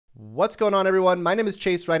What's going on, everyone? My name is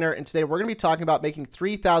Chase Reiner, and today we're going to be talking about making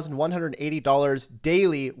 $3,180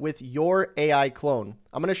 daily with your AI clone.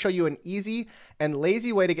 I'm going to show you an easy and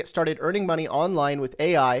lazy way to get started earning money online with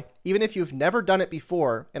AI, even if you've never done it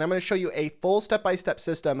before. And I'm going to show you a full step-by-step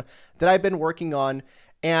system that I've been working on,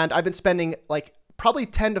 and I've been spending like probably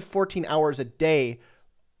 10 to 14 hours a day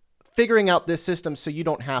figuring out this system so you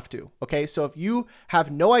don't have to. Okay, so if you have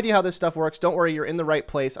no idea how this stuff works, don't worry, you're in the right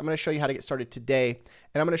place. I'm going to show you how to get started today,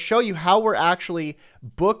 and I'm going to show you how we're actually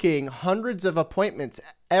booking hundreds of appointments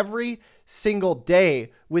every single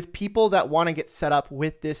day with people that want to get set up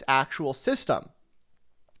with this actual system.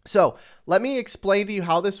 So let me explain to you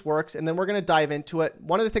how this works, and then we're going to dive into it.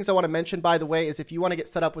 One of the things I want to mention, by the way, is if you want to get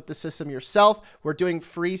set up with the system yourself, we're doing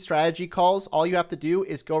free strategy calls. All you have to do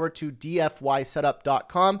is go over to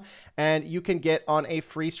dfysetup.com and you can get on a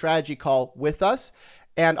free strategy call with us.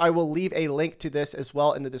 And I will leave a link to this as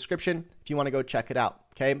well in the description if you want to go check it out.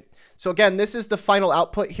 Okay. So again, this is the final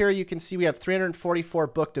output here. You can see we have 344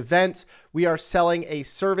 booked events. We are selling a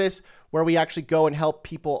service where we actually go and help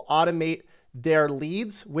people automate their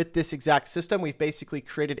leads with this exact system. We've basically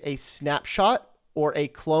created a snapshot or a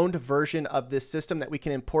cloned version of this system that we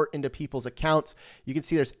can import into people's accounts. You can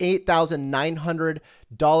see there's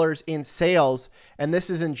 $8,900 in sales, and this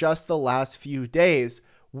is in just the last few days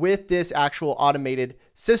with this actual automated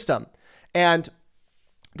system. And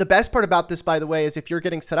the best part about this, by the way, is if you're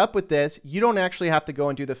getting set up with this, you don't actually have to go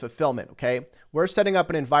and do the fulfillment, okay? We're setting up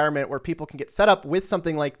an environment where people can get set up with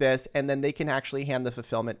something like this, and then they can actually hand the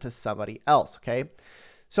fulfillment to somebody else, okay?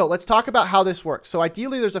 So let's talk about how this works. So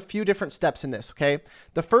ideally, there's a few different steps in this, okay?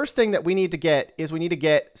 The first thing that we need to get is we need to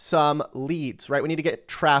get some leads, right? We need to get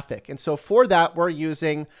traffic. And so for that, we're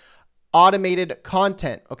using automated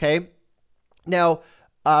content, okay? Now,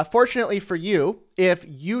 fortunately for you, if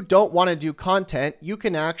you don't want to do content, you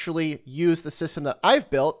can actually use the system that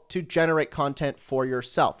I've built to generate content for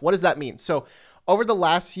yourself. What does that mean? So over the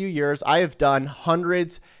last few years, I have done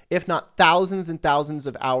hundreds, if not thousands and thousands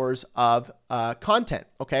of hours of content,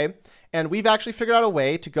 okay? And we've actually figured out a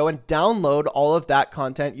way to go and download all of that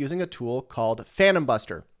content using a tool called Phantom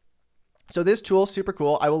Buster. So this tool is super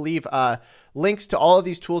cool. I will leave links to all of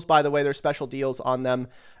these tools, by the way. There's special deals on them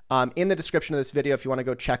in the description of this video if you want to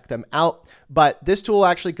go check them out. But this tool will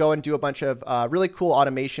actually go and do a bunch of really cool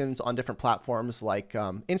automations on different platforms like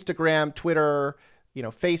Instagram, Twitter,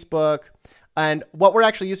 Facebook. And what we're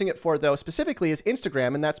actually using it for, though, specifically is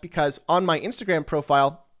Instagram. And that's because on my Instagram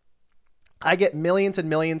profile, I get millions and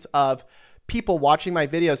millions of people watching my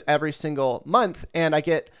videos every single month, and I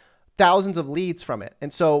get thousands of leads from it.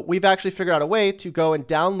 And so we've actually figured out a way to go and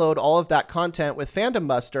download all of that content with Phantom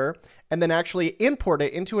Buster and then actually import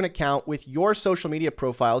it into an account with your social media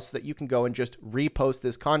profiles so that you can go and just repost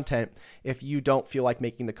this content if you don't feel like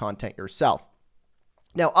making the content yourself.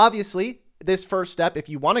 Now, obviously, this first step, if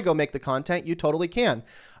you want to go make the content, you totally can.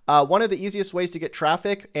 One of the easiest ways to get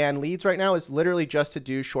traffic and leads right now is literally just to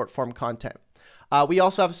do short form content. We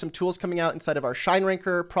also have some tools coming out inside of our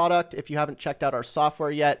ShineRanker product. If you haven't checked out our software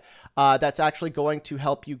yet, that's actually going to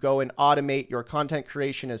help you go and automate your content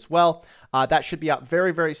creation as well. That should be out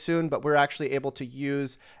very, very soon, but we're actually able to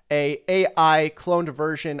use a AI cloned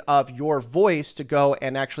version of your voice to go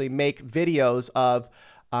and actually make videos of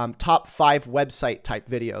top 5 website type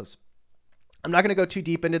videos. I'm not going to go too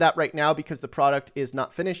deep into that right now because the product is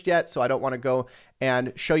not finished yet, so I don't want to go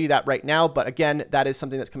and show you that right now. But again, that is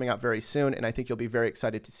something that's coming out very soon, and I think you'll be very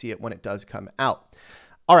excited to see it when it does come out.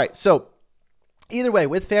 All right, so either way,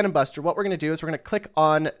 with Phantom Buster, what we're going to do is we're going to click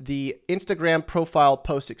on the Instagram profile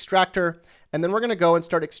post extractor, and then we're going to go and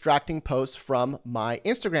start extracting posts from my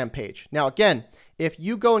Instagram page. Now, again, if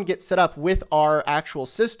you go and get set up with our actual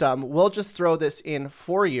system, we'll just throw this in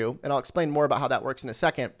for you, and I'll explain more about how that works in a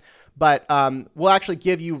second. But we'll actually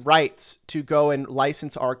give you rights to go and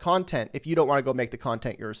license our content if you don't want to go make the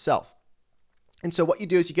content yourself. And so what you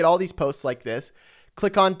do is you get all these posts like this,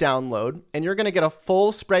 click on download, and you're going to get a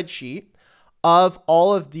full spreadsheet of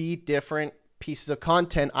all of the different pieces of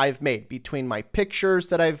content I've made between my pictures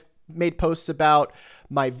that I've made posts about,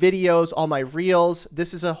 my videos, all my reels.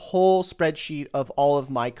 This is a whole spreadsheet of all of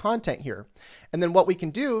my content here. And then what we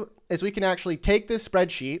can do is we can actually take this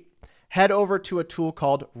spreadsheet, head over to a tool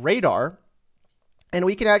called Radar, and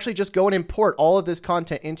we can actually just go and import all of this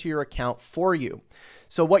content into your account for you.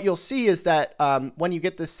 So what you'll see is that when you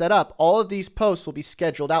get this set up, all of these posts will be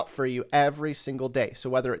scheduled out for you every single day. So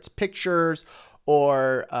whether it's pictures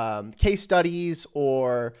or case studies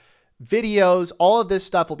or videos, all of this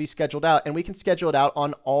stuff will be scheduled out, and we can schedule it out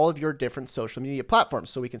on all of your different social media platforms.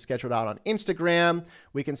 So we can schedule it out on Instagram,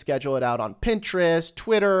 we can schedule it out on Pinterest,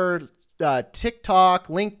 Twitter, TikTok,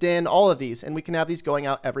 LinkedIn, all of these, and we can have these going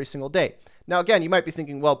out every single day. Now, again, you might be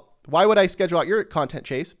thinking, well, why would I schedule out your content,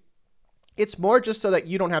 Chase? It's more just so that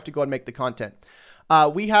you don't have to go and make the content.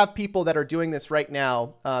 We have people that are doing this right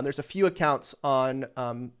now. There's a few accounts on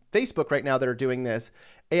Facebook right now that are doing this.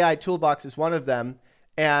 AI Toolbox is one of them.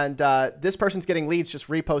 And this person's getting leads just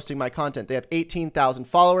reposting my content. They have 18,000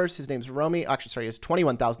 followers. His name's Romy. Actually, sorry, he has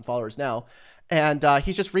 21,000 followers now. And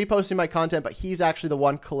he's just reposting my content, but he's actually the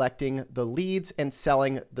one collecting the leads and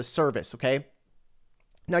selling the service, okay?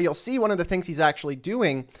 Now, you'll see one of the things he's actually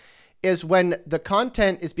doing is when the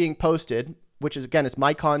content is being posted, which is, again, is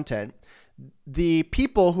my content, the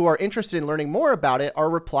people who are interested in learning more about it are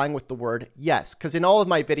replying with the word yes. Because in all of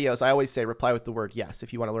my videos, I always say reply with the word yes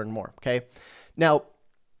if you want to learn more, okay? Now,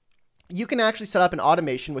 you can actually set up an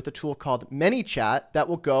automation with a tool called ManyChat that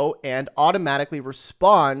will go and automatically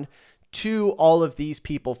respond to all of these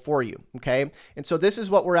people for you, okay? And so this is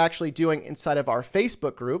what we're actually doing inside of our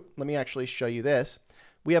Facebook group. Let me actually show you this.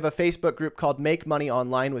 We have a Facebook group called Make Money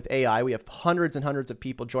Online with AI. We have hundreds and hundreds of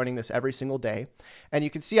people joining this every single day. And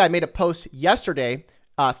you can see I made a post yesterday,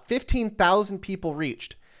 15,000 people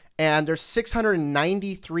reached, and there's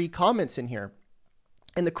 693 comments in here.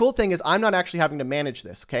 And the cool thing is I'm not actually having to manage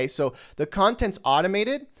this, okay? So the content's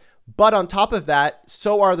automated, but on top of that,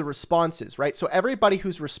 so are the responses, right? So everybody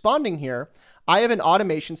who's responding here, I have an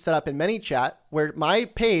automation set up in ManyChat where my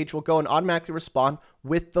page will go and automatically respond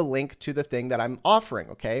with the link to the thing that I'm offering,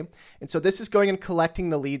 okay? And so this is going and collecting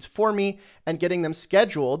the leads for me and getting them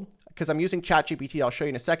scheduled, because I'm using ChatGPT, I'll show you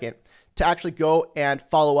in a second, to actually go and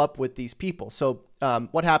follow up with these people. So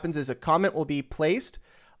what happens is a comment will be placed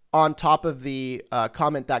on top of the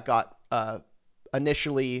comment that got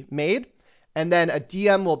initially made. And then a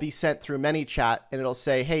DM will be sent through ManyChat and it'll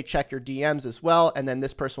say, hey, check your DMs as well. And then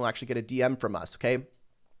this person will actually get a DM from us, okay?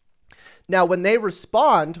 Now, when they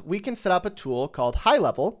respond, we can set up a tool called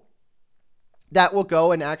HighLevel that will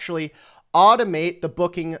go and actually automate the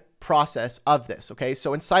booking process of this, okay?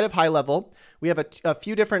 So inside of HighLevel, we have a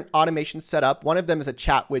few different automations set up. One of them is a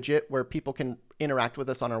chat widget where people can interact with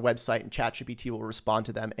us on our website and ChatGPT will respond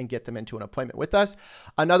to them and get them into an appointment with us.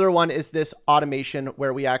 Another one is this automation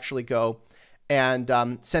where we actually go and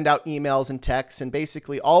send out emails and texts. And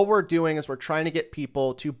basically all we're doing is we're trying to get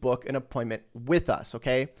people to book an appointment with us,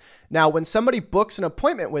 okay? Now, when somebody books an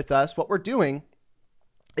appointment with us, what we're doing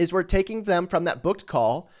is we're taking them from that booked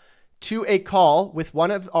call to a call with one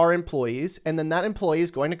of our employees, and then that employee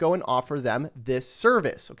is going to go and offer them this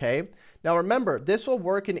service, okay? Now remember, this will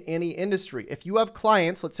work in any industry. If you have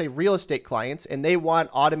clients, let's say real estate clients, and they want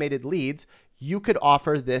automated leads, you could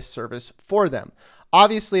offer this service for them.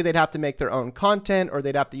 Obviously, they'd have to make their own content or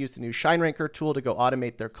they'd have to use the new ShineRanker tool to go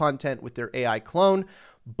automate their content with their AI clone,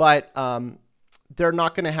 but they're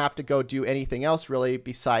not going to have to go do anything else really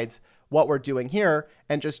besides what we're doing here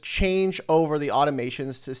and just change over the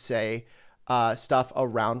automations to say stuff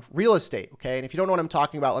around real estate, okay? And if you don't know what I'm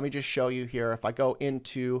talking about, let me just show you here. If I go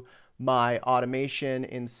into my automation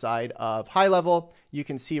inside of HighLevel, you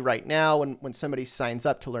can see right now when somebody signs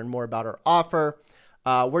up to learn more about our offer,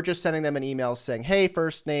 we're just sending them an email saying, hey,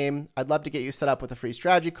 first name, I'd love to get you set up with a free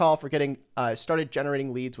strategy call for getting started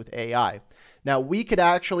generating leads with AI. Now, we could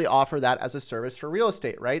actually offer that as a service for real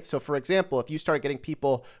estate, right? So for example, if you start getting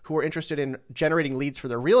people who are interested in generating leads for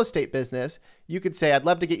their real estate business, you could say, I'd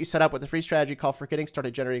love to get you set up with a free strategy call for getting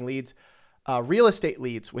started generating leads, real estate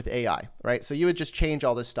leads with AI, right? So you would just change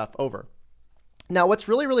all this stuff over. Now, what's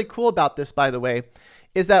really, really cool about this, by the way,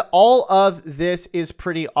 is that all of this is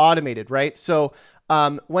pretty automated, right? So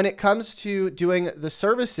when it comes to doing the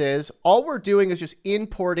services, all we're doing is just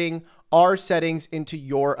importing our settings into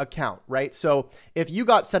your account, right? So if you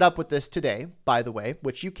got set up with this today, by the way,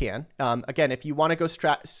 which you can, again, if you want to go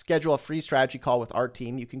schedule a free strategy call with our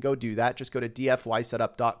team, you can go do that. Just go to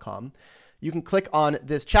dfysetup.com. You can click on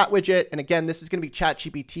this chat widget. And again, this is going to be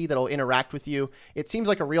ChatGPT that'll interact with you. It seems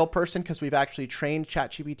like a real person because we've actually trained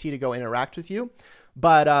ChatGPT to go interact with you.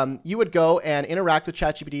 But you would go and interact with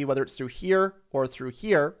ChatGPT, whether it's through here or through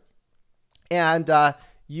here. And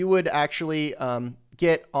you would actually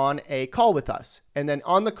get on a call with us. And then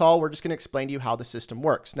on the call, we're just going to explain to you how the system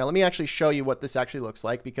works. Now, let me actually show you what this actually looks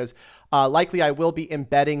like because likely I will be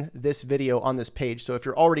embedding this video on this page. So if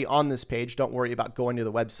you're already on this page, don't worry about going to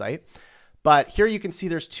the website. But here you can see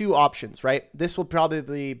there's two options, right? This will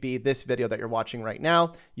probably be this video that you're watching right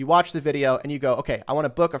now. You watch the video and you go, okay, I want to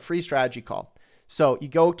book a free strategy call. So you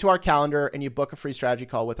go to our calendar and you book a free strategy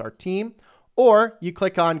call with our team, or you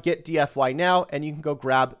click on Get DFY Now and you can go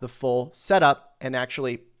grab the full setup and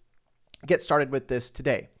actually get started with this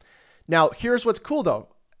today. Now, here's what's cool though.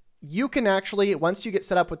 You can actually, once you get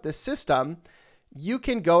set up with this system, you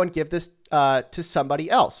can go and give this to somebody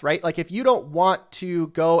else, right? Like if you don't want to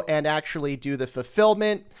go and actually do the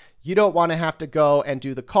fulfillment, you don't want to have to go and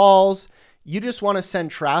do the calls, you just want to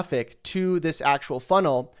send traffic to this actual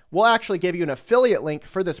funnel, we'll actually give you an affiliate link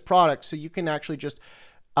for this product so you can actually just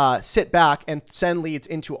sit back and send leads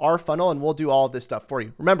into our funnel, and we'll do all of this stuff for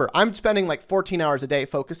you. Remember, I'm spending like 14 hours a day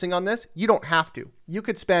focusing on this. You don't have to. You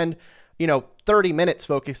could spend 30 minutes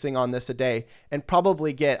focusing on this a day and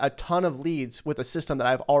probably get a ton of leads with a system that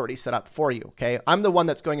I've already set up for you. Okay. I'm the one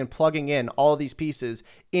that's going and plugging in all of these pieces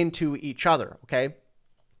into each other. Okay.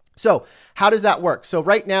 So how does that work? So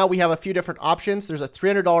right now we have a few different options. There's a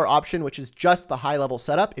 $300 option, which is just the high level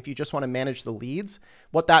setup. If you just want to manage the leads,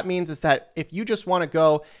 what that means is that if you just want to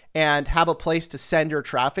go and have a place to send your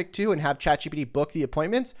traffic to and have ChatGPT book the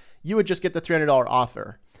appointments, you would just get the $300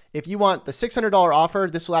 offer. If you want the $600 offer,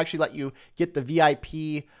 this will actually let you get the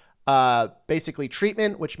VIP basically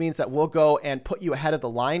treatment, which means that we'll go and put you ahead of the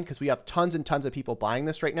line because we have tons and tons of people buying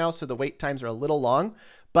this right now. So the wait times are a little long,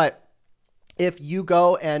 but if you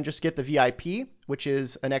go and just get the VIP, which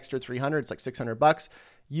is an extra 300, it's like $600,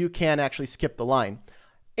 you can actually skip the line.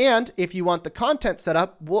 And if you want the content set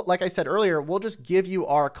up, like I said earlier, we'll just give you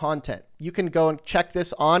our content. You can go and check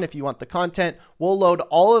this on if you want the content. We'll load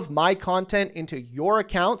all of my content into your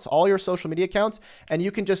accounts, all your social media accounts, and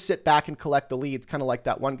you can just sit back and collect the leads, kind of like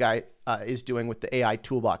that one guy is doing with the AI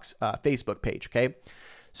Toolbox Facebook page, okay?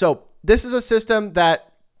 So this is a system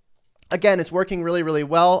that, again, it's working really, really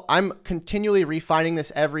well. I'm continually refining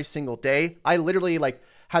this every single day. I literally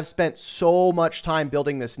have spent so much time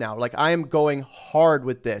building this now. Like I am going hard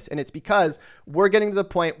with this, and it's because we're getting to the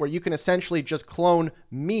point where you can essentially just clone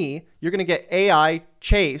me. You're going to get AI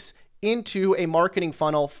Chase into a marketing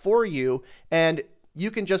funnel for you, and you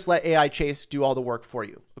can just let AI Chase do all the work for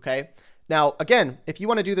you. Okay. Now, again, if you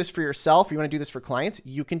want to do this for yourself, you want to do this for clients,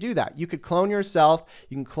 you can do that. You could clone yourself.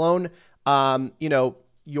 You can clone,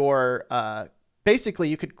 basically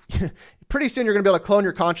you could, pretty soon you're going to be able to clone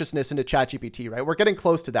your consciousness into ChatGPT, right? We're getting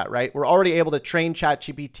close to that, right? We're already able to train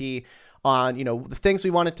ChatGPT on, the things we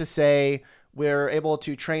want it to say. We're able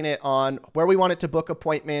to train it on where we want it to book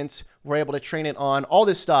appointments. We're able to train it on all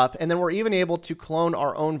this stuff. And then we're even able to clone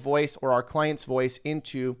our own voice or our client's voice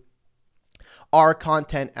into our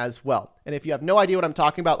content as well. And if you have no idea what I'm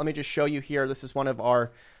talking about, let me just show you here. This is one of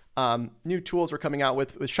our new tools we're coming out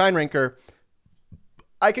with ShineRanker.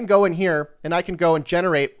 I can go in here and I can go and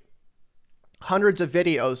generate hundreds of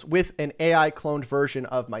videos with an AI cloned version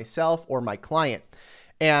of myself or my client.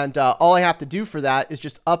 And all I have to do for that is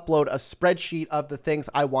just upload a spreadsheet of the things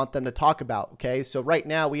I want them to talk about. Okay. So right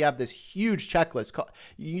now we have this huge checklist.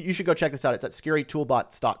 You should go check this out. It's at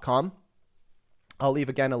scarytoolbots.com. I'll leave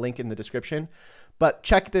again a link in the description, but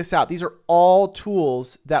check this out. These are all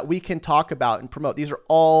tools that we can talk about and promote. These are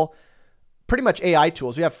all pretty much AI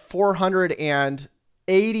tools. We have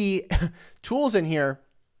 480 tools in here.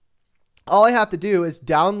 All I have to do is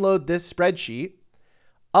download this spreadsheet,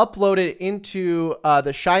 upload it into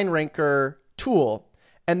the ShineRanker tool,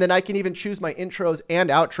 and then I can even choose my intros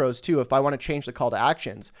and outros too if I want to change the call to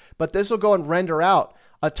actions. But this will go and render out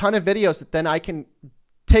a ton of videos that then I can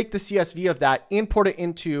take the CSV of that, import it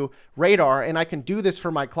into Radar, and I can do this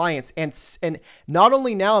for my clients. And not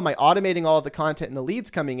only now am I automating all of the content and the leads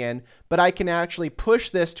coming in, but I can actually push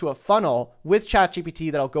this to a funnel with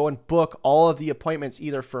ChatGPT that'll go and book all of the appointments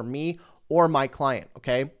either for me or my client.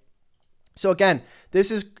 Okay. So again, this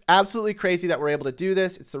is absolutely crazy that we're able to do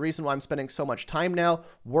this. It's the reason why I'm spending so much time now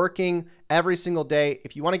working every single day.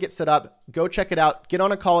 If you want to get set up, go check it out. Get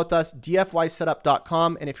on a call with us,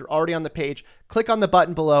 dfysetup.com. And if you're already on the page, click on the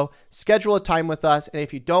button below, schedule a time with us. And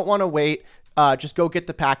if you don't want to wait, just go get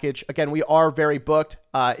the package. Again, we are very booked.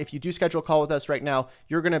 If you do schedule a call with us right now,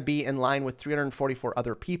 you're going to be in line with 344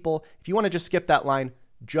 other people. If you want to just skip that line,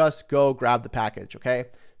 just go grab the package. Okay.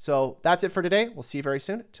 So that's it for today. We'll see you very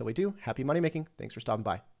soon. Till we do, happy money making. Thanks for stopping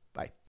by. Bye.